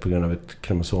graviditet på grund av ett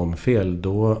kromosomfel,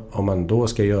 då, om man då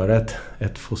ska göra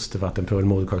ett fostervattenprov eller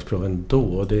moderkaksprov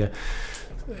ändå,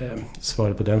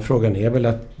 svaret på den frågan är väl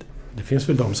att det finns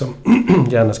väl de som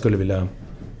gärna skulle vilja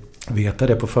veta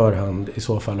det på förhand i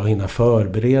så fall och hinna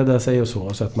förbereda sig och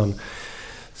så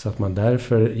att man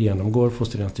därför genomgår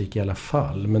fosterdiagnostik i alla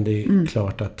fall. Men det är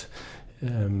klart att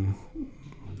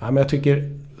men jag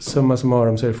tycker summa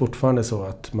summarum så är det fortfarande så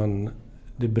att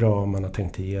det är bra om man har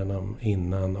tänkt igenom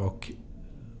innan, och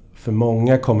för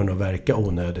många kommer nog verka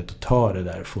onödigt att ta det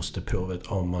där fosterprovet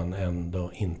om man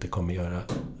ändå inte kommer göra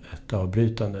ett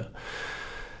avbrytande.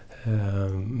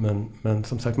 Men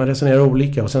som sagt, man resonerar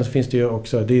olika, och sen så finns det ju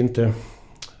också, det är inte,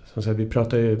 som sagt, vi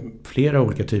pratar ju flera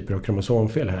olika typer av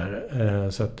kromosomfel här,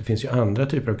 så att det finns ju andra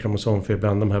typer av kromosomfel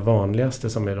bland de här vanligaste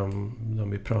som är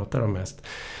de vi pratar om mest,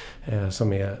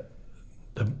 som är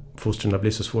där fosterna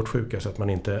blir så svårt sjuka så att man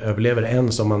inte överlever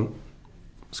ens om man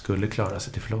skulle klara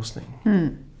sig till förlossning.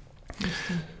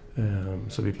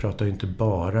 Så vi pratar ju inte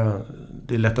bara,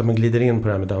 det är lätt att man glider in på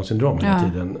det här med Down syndrom hela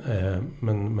tiden,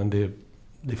 men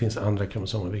det finns andra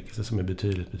kromosomavvikelser som är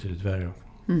betydligt värre.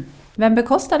 Mm. Vem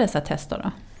bekostar dessa tester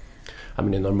då? Ja,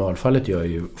 men i normalfallet gör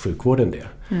ju sjukvården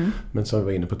det. Men som vi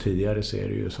var inne på tidigare så är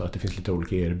det ju så att det finns lite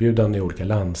olika erbjudanden i olika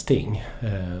landsting.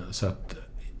 Så att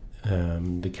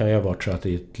det kan ju ha varit så att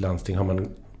i ett landsting har man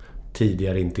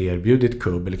tidigare inte erbjudit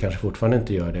KUB eller kanske fortfarande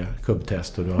inte gör det,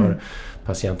 KUB-test, och då har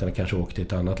patienterna kanske åkt till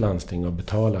ett annat landsting och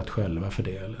betalat själva för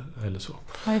det eller så.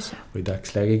 Och i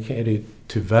dagsläget är det ju,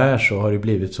 tyvärr så har det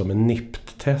blivit som en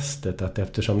NIPT-testet, att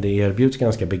eftersom det erbjuds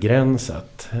ganska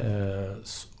begränsat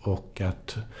och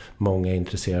att många är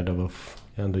intresserade av att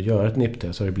ändå göra ett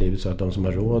NIPT-test, så har det blivit så att de som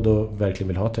har råd och verkligen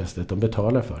vill ha testet, de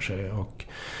betalar för sig och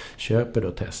köper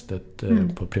då testet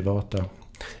på privata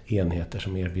enheter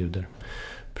som erbjuder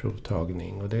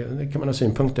provtagning. Och det kan man ha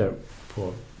synpunkter på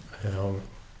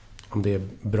om det är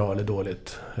bra eller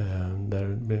dåligt. Där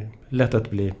det blir lätt att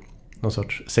bli någon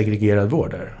sorts segregerad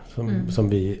vård där. Som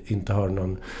vi inte har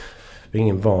någon... Vi har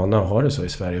ingen vana att ha det så i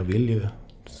Sverige, och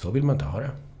så vill man inte ha det.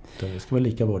 Det ska vara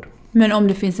lika vård. Men om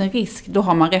det finns en risk, då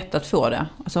har man rätt att få det?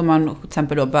 Alltså om man till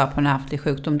exempel då börjar på en ärftlig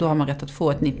sjukdom, då har man rätt att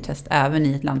få ett NIPT-test även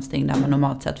i ett landsting där man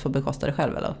normalt sett får bekosta det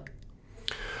själv, eller?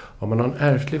 Om man har en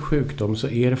ärftlig sjukdom så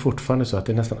är det fortfarande så att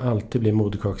det nästan alltid blir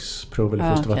moderkaksprov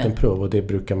eller fostervattenprov, och det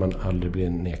brukar man aldrig bli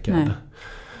nekad.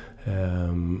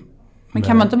 Men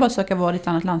kan man inte bara söka vård i ett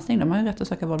annat landsting? De har ju rätt att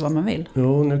söka vård vad man vill.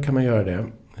 Jo, nu kan man göra det.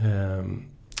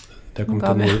 Det har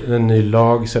kommit en ny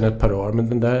lag sedan ett par år, men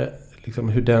den där, liksom,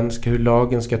 hur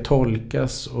lagen ska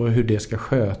tolkas och hur det ska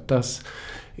skötas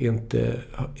är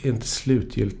inte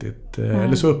slutgiltigt.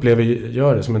 Eller så upplever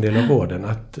jag det som en del av vården,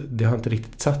 att det har inte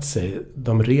riktigt satt sig,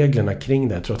 de reglerna kring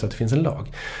det, trots att det finns en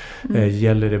lag.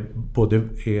 Gäller det både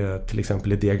till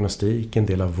exempel i diagnostik, en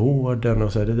del av vården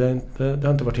och så. Det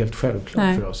har inte varit helt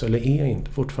självklart för oss, eller är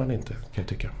fortfarande inte, kan jag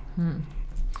tycka.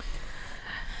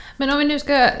 Men om vi nu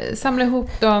ska samla ihop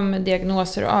de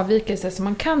diagnoser och avvikelser som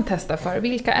man kan testa för,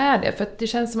 vilka är det? För det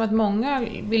känns som att många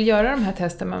vill göra de här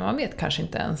testen, men man vet kanske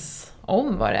inte ens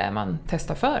om vad det är man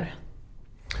testar för.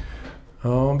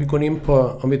 Ja,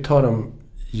 om vi tar de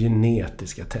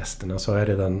genetiska testerna, så har jag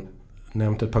redan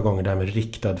nämnt ett par gånger det här med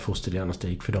riktad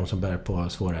fosterdiagnostik för de som bär på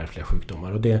svåra ärftliga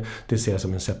sjukdomar. Och det ser jag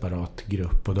som en separat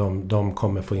grupp, och de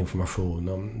kommer få information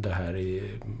om det här i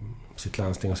sitt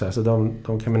landsting och så här. Så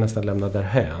de kan vi nästan lämna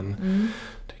därhän.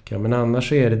 Tycker jag. Men annars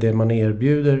så är det man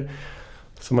erbjuder,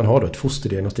 som man har då ett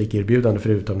fosterdiagnostik-erbjudande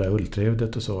förutom det här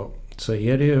ultraljudet och så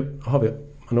är det ju,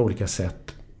 man har olika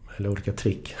sätt eller olika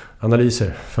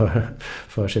trickanalyser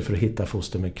för sig för att hitta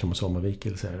foster med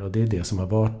kromosomavvikelser. Och det är det som har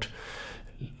varit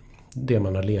det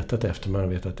man har letat efter. Man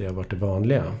vet att det har varit det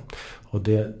vanliga. Och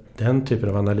den typen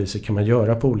av analyser kan man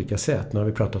göra på olika sätt. Nu har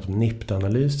vi pratat om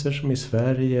NIPT-analyser som i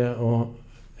Sverige, och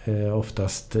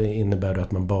oftast innebär det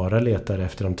att man bara letar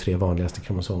efter de 3 vanligaste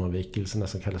kromosomavvikelserna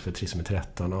som kallas för trisomi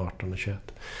 13, 18 och 21.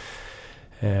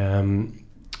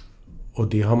 Och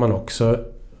det har man också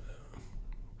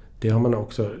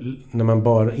när man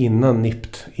bara innan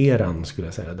NIPT-eran skulle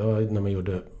jag säga, då, när man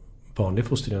gjorde vanlig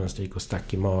fosterdiagnostik och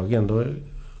stack i magen, då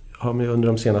har man under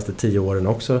de senaste 10 åren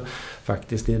också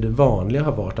faktiskt, det vanliga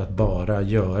har varit att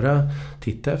bara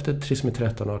titta efter trisomi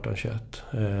 13, 18, 21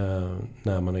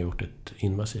 när man har gjort ett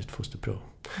invasivt fosterprov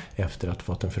efter att ha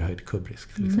fått en förhöjd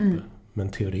KUB-risk till exempel. Men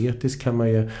teoretiskt kan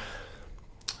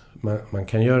man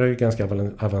kan göra ganska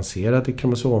avancerade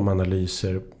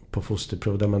kromosomanalyser på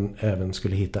fosterprov där man även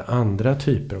skulle hitta andra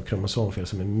typer av kromosomfel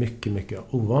som är mycket, mycket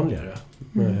ovanligare.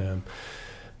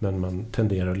 Men man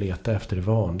tenderar att leta efter det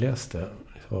vanligaste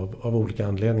av olika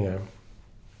anledningar.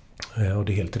 Och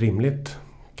det är helt rimligt,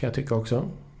 kan jag tycka också.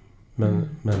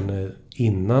 Men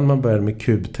innan man började med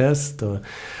KUB-test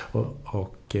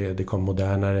och det kom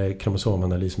modernare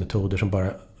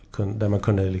kromosomanalysmetoder där man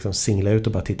kunde liksom singla ut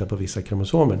och bara titta på vissa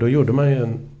kromosomer, då gjorde man ju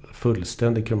en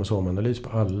fullständig kromosomanalys på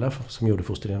alla som gjorde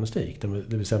fosterdiagnostik.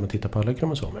 Det vill säga man tittar på alla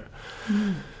kromosomer.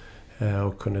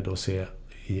 Och kunde då se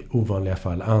i ovanliga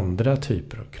fall andra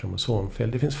typer av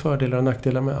kromosomfel. Det finns fördelar och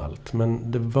nackdelar med allt.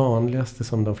 Men det vanligaste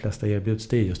som de flesta erbjuds,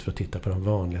 det är just för att titta på de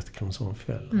vanligaste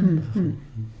kromosomfel.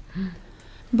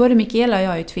 Både Mikaela och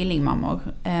jag är ju tvillingmammor.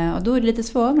 Och då är det lite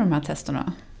svårare med de här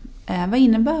testerna. Vad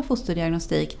innebär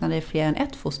fosterdiagnostik när det är fler än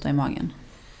ett foster i magen?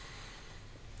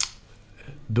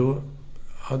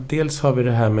 Dels har vi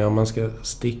det här med om man ska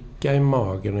sticka i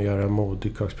magen och göra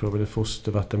moderkaksprov eller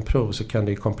fostervattenprov, så kan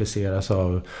det kompliceras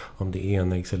av om det är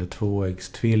enäggs- eller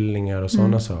tvåäggstvillingar och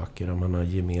sådana saker. Om man har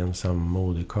gemensam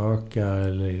moderkaka,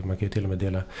 eller man kan ju till och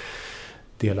med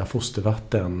dela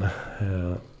fostervatten.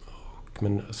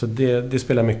 Så det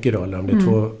spelar mycket roll om det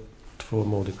är två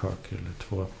moderkakor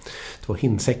eller två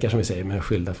hinsäckar som vi säger med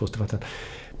skilda fostervatten.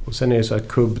 Och sen är det så att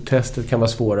KUB-testet kan vara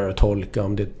svårare att tolka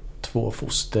om det är 2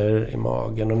 foster i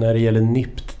magen. Och när det gäller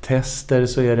NIPT-tester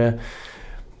så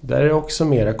där är det också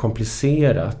mer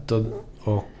komplicerat.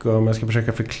 Och om jag ska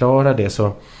försöka förklara det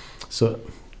så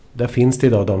där finns det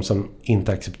idag de som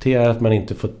inte accepterar att man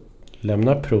inte får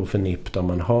lämna prov för NIPT om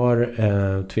man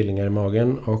har tvillingar i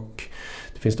magen. Och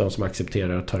det finns de som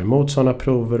accepterar att ta emot sådana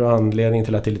prover, och anledningen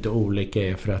till att det är lite olika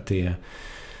är för att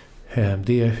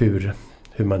det är hur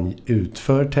man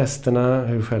utför testerna,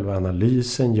 hur själva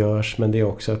analysen görs, men det är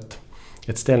också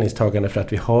ett ställningstagande för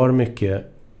att vi har mycket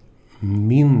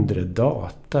mindre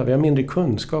data. Vi har mindre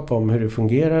kunskap om hur det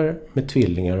fungerar med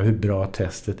tvillingar och hur bra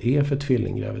testet är för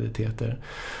tvillinggraviditeter.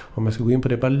 Om jag ska gå in på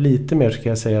det bara lite mer så kan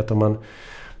jag säga att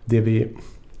det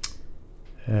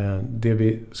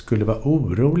vi skulle vara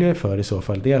oroliga för i så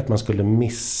fall, det är att man skulle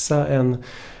missa en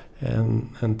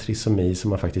trisomi som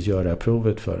man faktiskt gör det här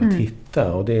provet för att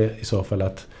hitta. Och det är i så fall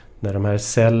att när de här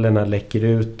cellerna läcker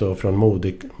ut då från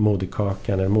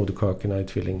moderkakan eller moderkakorna i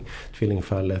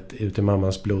tvillingfallet ut i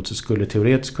mammans blod, så skulle det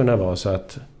teoretiskt kunna vara så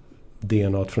att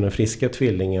DNA från den friska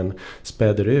tvillingen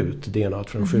späder ut DNA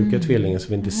från den sjuka tvillingen, så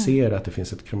vi inte ser att det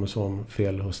finns ett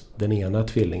kromosomfel hos den ena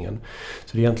tvillingen.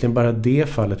 Så det är egentligen bara det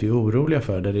fallet vi är oroliga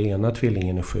för, där den ena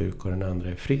tvillingen är sjuk och den andra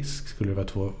är frisk. Skulle det vara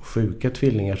 2 sjuka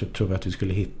tvillingar så tror vi att vi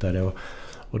skulle hitta det,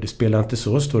 och det spelar inte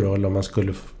så stor roll om man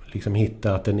skulle liksom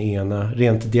hitta att den ena,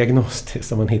 rent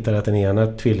diagnostiskt, om man hittar att den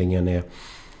ena tvillingen är,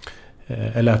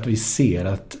 eller att vi ser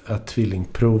att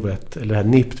tvillingprovet, eller det här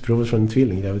NIPT-provet från en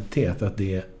tvillinggraviditet, att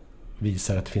det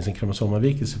visar att det finns en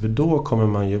kromosomavvikelse, för då kommer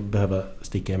man ju behöva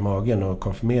sticka i magen och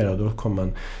konfirmera, och då kommer man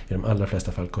i de allra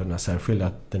flesta fall kunna särskilja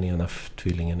att den ena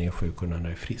tvillingen är sjuk och den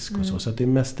andra är frisk och så. Så att det är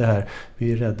mest det här,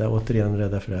 vi är återigen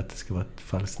rädda för att det ska vara ett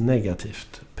falskt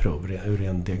negativt prov ur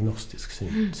en diagnostisk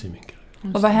synvinkel.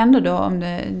 Och vad händer då om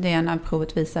det ena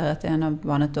provet visar att det ena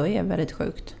barnet då är väldigt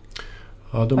sjukt?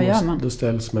 Ja, då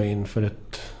ställs man in för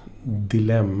ett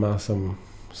dilemma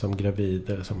som gravid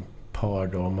eller som par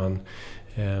då.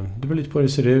 Det beror lite på hur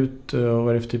det ser ut och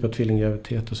vad det är för typ av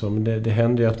tvillinggraviditet och så. Men det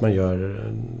händer ju att man gör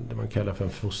det man kallar för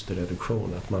en fosterreduktion.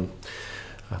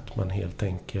 Att man helt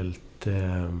enkelt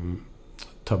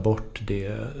tar bort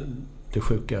det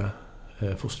sjuka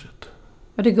fostret.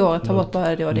 Och det går att ta bort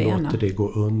bara det ena? Låter det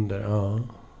gå under, ja.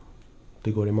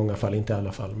 Det går i många fall, inte i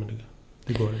alla fall, men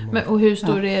det går i många. Och hur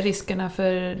stor är riskerna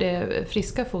för det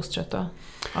friska fostret då?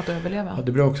 Att överleva? Ja,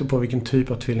 det beror också på vilken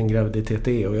typ av tvillinggraviditet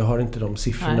det är, och jag har inte de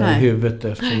siffrorna i huvudet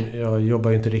eftersom jag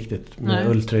jobbar ju inte riktigt med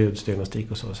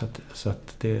ultraljudsdiagnostik och så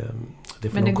att det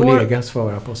får någon kollega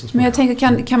svara på. Men jag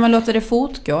tänker, kan man låta det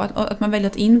fortgå? Att man väljer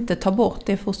att inte ta bort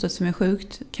det fostret som är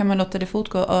sjukt? Kan man låta det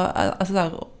fortgå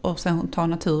och sen ta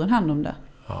naturen hand om det?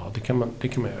 Ja, det kan man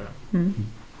göra.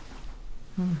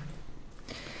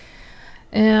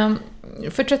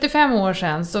 För 35 år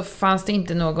sedan så fanns det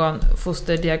inte någon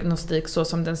fosterdiagnostik så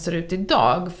som den ser ut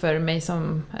idag för mig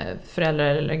som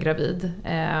förälder eller gravid.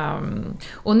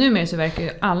 Och numera så verkar ju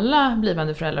alla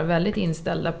blivande föräldrar väldigt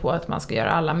inställda på att man ska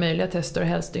göra alla möjliga tester,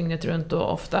 helst dygnet runt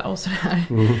och ofta och sådär.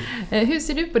 Hur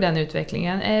ser du på den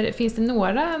utvecklingen? Finns det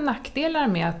några nackdelar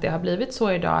med att det har blivit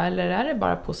så idag, eller är det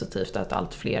bara positivt att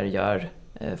allt fler gör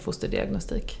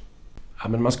fosterdiagnostik? Ja,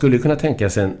 men man skulle kunna tänka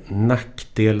sig en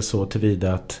nackdel så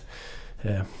tillvida att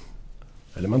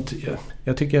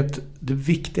jag tycker att det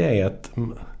viktiga är att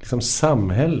liksom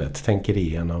samhället tänker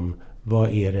igenom vad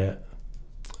är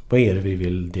det vi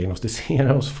vill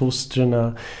diagnostisera hos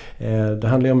fostrarna. Det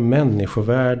handlar ju om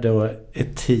människovärde och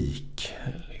etik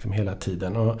liksom hela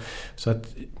tiden. Och så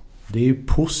att det är ju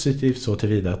positivt så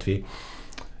tillvida att vi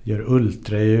gör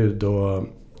ultraljud och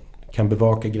kan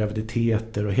bevaka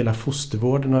graviditeter, och hela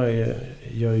fostervården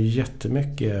gör ju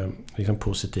jättemycket liksom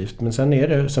positivt. Men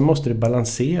sen måste det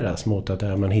balanseras mot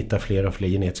att man hittar fler och fler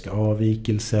genetiska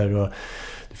avvikelser, och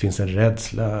det finns en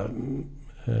rädsla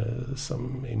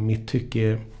som i mitt tycke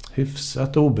är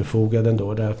hyfsat obefogad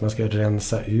ändå, där att man ska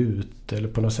rensa ut eller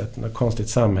på något sätt något konstigt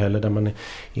samhälle där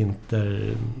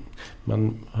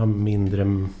man har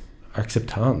mindre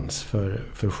acceptans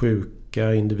för sjuka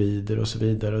individer och så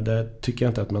vidare, och där tycker jag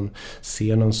inte att man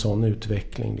ser någon sån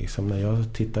utveckling liksom, när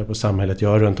jag tittar på samhället jag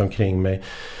har runt omkring mig.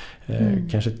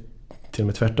 Kanske till och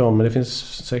med tvärtom, men det finns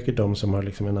säkert de som har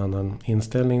liksom en annan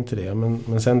inställning till det,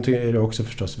 men sen är det också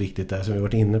förstås viktigt där som vi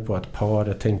varit inne på, att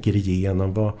paret tänker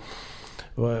igenom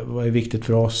vad är viktigt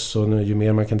för oss, och ju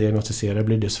mer man kan diagnostisera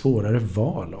blir det svårare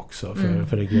val också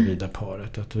för det gravida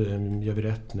paret. Att gör vi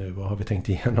rätt nu? Vad har vi tänkt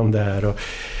igenom det här? Och,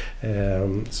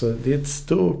 så det är ett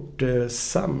stort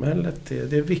samhället,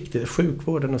 det är viktigt.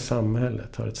 Sjukvården och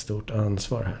samhället har ett stort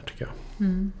ansvar här, tycker jag.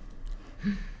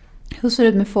 Hur ser det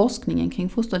ut med forskningen kring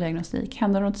fosterdiagnostik?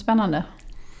 Händer det något spännande?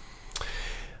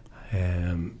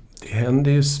 Det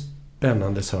händer ju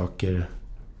spännande saker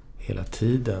hela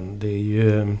tiden. Det är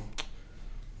ju,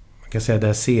 man kan säga det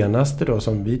här senaste då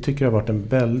som vi tycker har varit en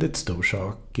väldigt stor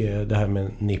sak, det här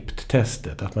med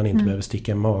NIPT-testet, att man inte behöver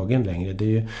sticka i magen längre.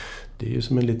 Det är ju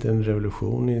som en liten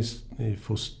revolution i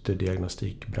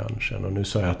fosterdiagnostikbranschen. Och nu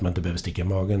sa jag att man inte behöver sticka i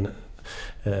magen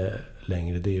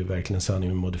längre. Det är ju verkligen sanning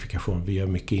med modifikation. Vi gör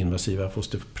mycket invasiva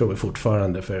fosterprover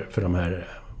fortfarande för de här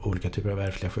olika typer av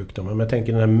ärftliga sjukdomar. Men jag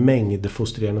tänker den här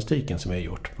mängdfosterdiagnostiken som vi har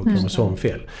gjort på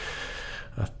kromosomfel.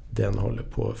 Att den håller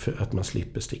på för att man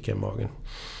slipper sticka i magen.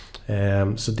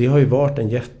 Så det har ju varit en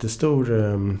jättestor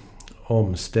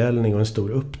omställning och en stor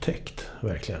upptäckt,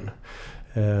 verkligen.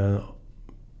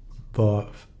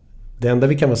 Det enda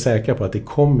vi kan vara säkra på är att det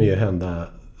kommer ju hända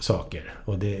saker.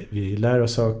 Och vi lär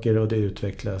oss saker och det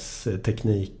utvecklas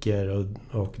tekniker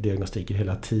och diagnostiker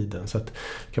hela tiden. Så att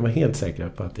vi kan vara helt säkra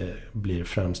på att det blir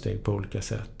framsteg på olika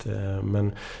sätt.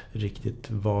 Men riktigt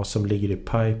vad som ligger i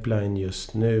pipeline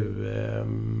just nu,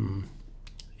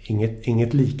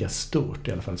 inget lika stort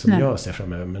i alla fall som jag ser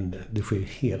framöver. Men det sker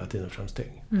hela tiden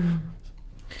framsteg. Mm.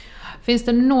 Finns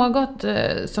det något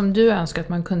som du önskar att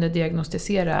man kunde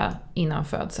diagnostisera innan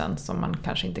födseln som man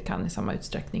kanske inte kan i samma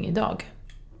utsträckning idag?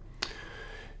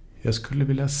 Jag skulle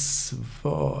vilja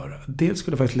svara. Dels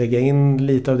skulle jag faktiskt lägga in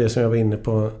lite av det som jag var inne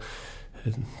på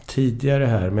tidigare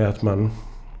här med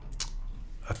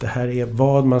att det här är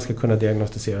vad man ska kunna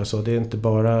diagnostisera. Så det är inte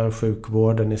bara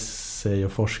sjukvården i sig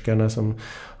och forskarna som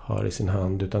har i sin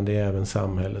hand, utan det är även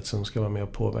samhället som ska vara med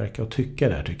och påverka och tycka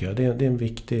där, tycker jag. Det är en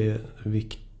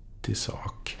viktig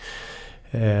sak.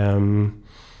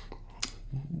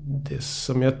 Det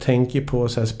som jag tänker på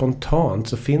så här spontant,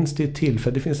 så finns det ju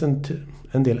tillfällen, det finns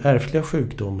en del ärftliga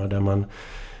sjukdomar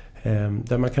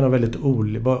där man kan ha väldigt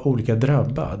olika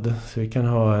drabbad. Så vi kan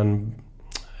ha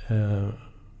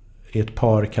i ett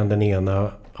par kan den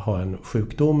ena ha en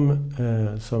sjukdom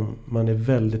som man är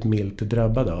väldigt milt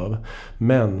drabbad av,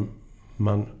 men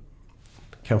man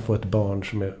kan få ett barn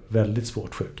som är väldigt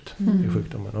svårt sjukt i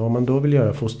sjukdomen. Och om man då vill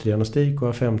göra fosterdiagnostik och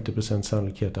har 50%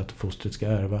 sannolikhet att fostret ska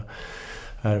ärva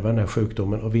den här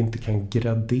sjukdomen och vi inte kan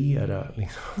gradera.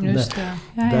 Liksom. Just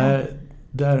det.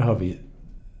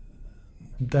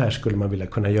 Där skulle man vilja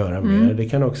kunna göra mer. Det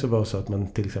kan också vara så att man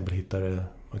till exempel hittar,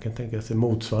 man kan tänka sig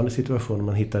motsvarande situation om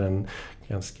man hittar en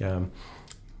ganska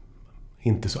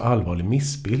inte så allvarlig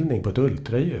missbildning på ett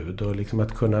ultraljud och liksom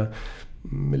att kunna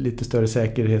med lite större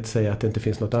säkerhet säga att det inte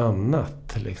finns något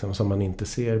annat liksom, som man inte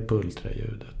ser på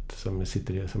ultraljudet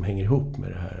som hänger ihop med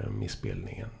den här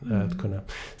missbildningen. Att kunna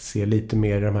se lite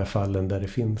mer i de här fallen där det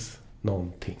finns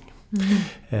någonting.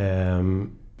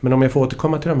 Men om jag får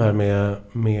återkomma till de här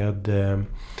med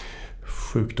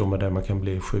sjukdomar där man kan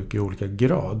bli sjuk i olika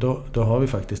grad, då har vi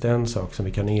faktiskt en sak som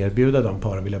vi kan erbjuda de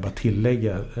paren, vill jag bara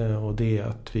tillägga, och det är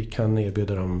att vi kan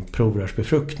erbjuda dem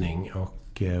provrörsbefruktning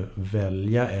och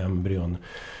välja embryon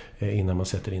innan man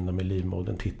sätter in dem i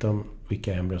livmodern. Titta om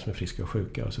vilka embryon som är friska och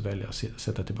sjuka och så välja att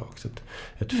sätta tillbaka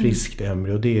ett friskt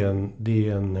embryo. Det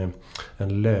är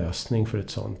en lösning för ett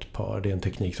sånt par. Det är en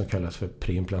teknik som kallas för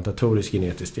preimplantatorisk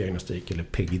genetisk diagnostik, eller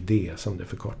PGD som det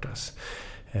förkortas.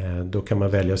 Då kan man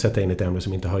välja att sätta in ett embryo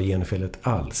som inte har genfelet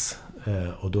alls,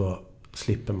 och då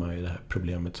slipper man ju det här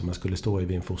problemet som man skulle stå i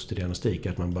vid en fosterdiagnostik,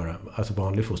 att man bara, alltså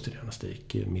vanlig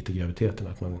fosterdiagnostik mitt i graviditeten,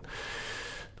 att man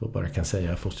då bara kan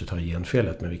säga att fostret har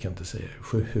genfelet, men vi kan inte säga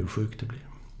hur sjukt det blir.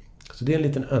 Så det är en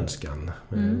liten önskan.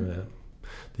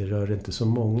 Det rör inte så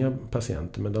många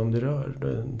patienter, men de det rör,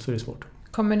 så är det svårt.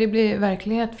 Kommer det bli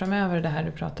verklighet framöver, det här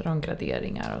du pratar om,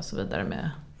 graderingar och så vidare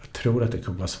med? Jag tror att det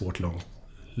kommer vara svårt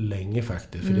länge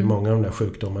faktiskt. För det är många av de där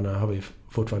sjukdomarna har vi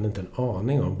fortfarande inte en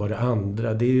aning om. Vad det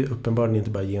andra, det är ju uppenbarligen inte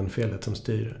bara genfelet som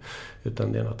styr,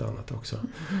 utan det är något annat också.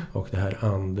 Och det här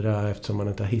andra, eftersom man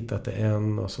inte har hittat det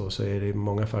än och så är det i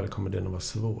många fall kommer det nog vara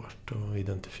svårt att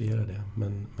identifiera det.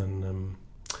 Men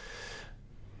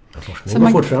forskningen går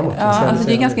fort framåt. Ja, alltså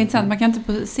det är ganska intressant. Man kan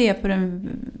inte se på den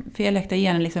felaktiga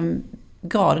genen liksom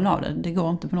graden av det. Det går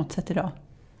inte på något sätt idag.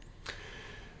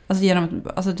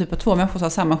 Alltså typ att två människor har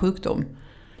samma sjukdom.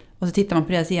 Och så tittar man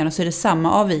på deras gener, så är det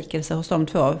samma avvikelse hos de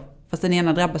två. Fast den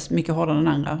ena drabbas mycket hårdare än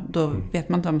den andra. Då vet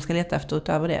man inte om man ska leta efter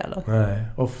utöver det. Eller? Nej,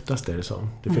 oftast är det så.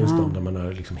 Det finns de där man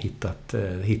har liksom hittat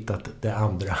det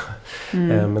andra.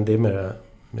 Men det är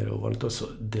mer ovanligt. Och så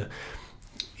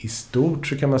i stort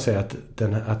så kan man säga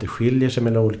att det skiljer sig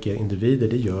mellan olika individer.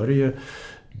 Det gör det ju.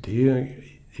 Det är ju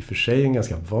i och för sig en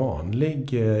ganska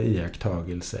vanlig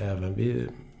iakttagelse. Även vid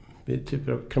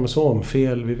typer av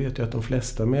kromosomfel. Vi vet ju att de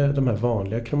flesta med de här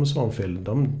vanliga kromosomfel,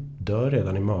 de dör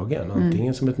redan i magen.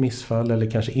 Antingen som ett missfall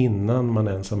eller kanske innan man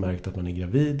ens har märkt att man är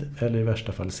gravid, eller i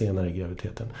värsta fall senare i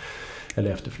graviditeten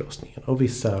eller efter förlossningen. Och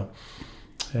vissa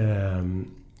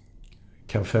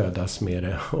kan födas med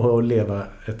det och leva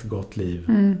ett gott liv.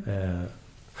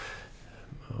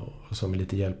 Och som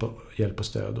lite hjälp och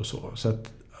stöd och så. Så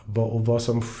att, vad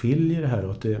som skiljer det här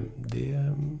åt,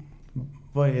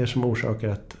 vad är det som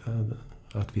orsakar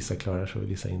att vissa klarar sig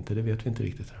och vissa inte, det vet vi inte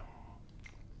riktigt.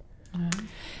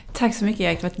 Tack så mycket,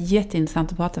 Erik. Det har varit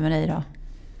jätteintressant att prata med dig idag.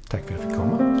 Tack för att jag fick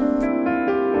komma.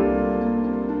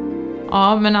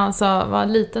 Ja, men alltså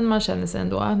vad liten man känner sig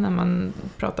ändå när man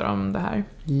pratar om det här.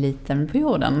 Liten på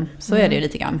jorden, så är det ju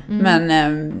lite grann.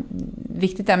 Men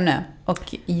viktigt ämne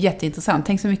och jätteintressant.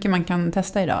 Tänk så mycket man kan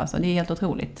testa idag, så det är helt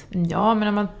otroligt. Ja, men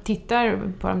när man tittar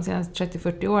på de senaste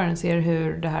 30-40 åren ser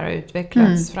hur det här har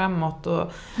utvecklats framåt.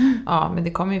 Och, ja, men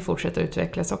det kommer ju fortsätta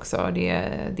utvecklas också. Det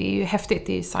är ju häftigt,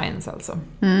 det är ju science alltså.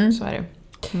 Så är det.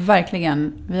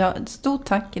 Verkligen. Vi har ett stort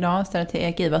tack idag ställt till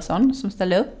Erik Ivarsson som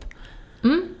ställde upp.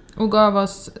 Och gav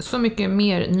oss så mycket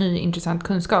mer ny intressant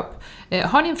kunskap.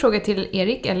 Har ni en fråga till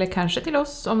Erik eller kanske till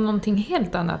oss om någonting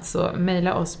helt annat, så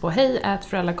mejla oss på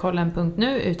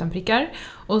hej@forallakollen.nu utan prickar.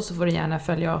 Och så får du gärna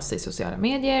följa oss i sociala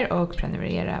medier och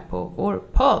prenumerera på vår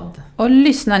podd. Och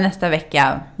lyssna nästa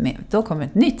vecka, då kommer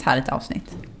ett nytt härligt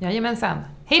avsnitt. Jajamensan.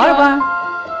 Hej då! Ha det bra!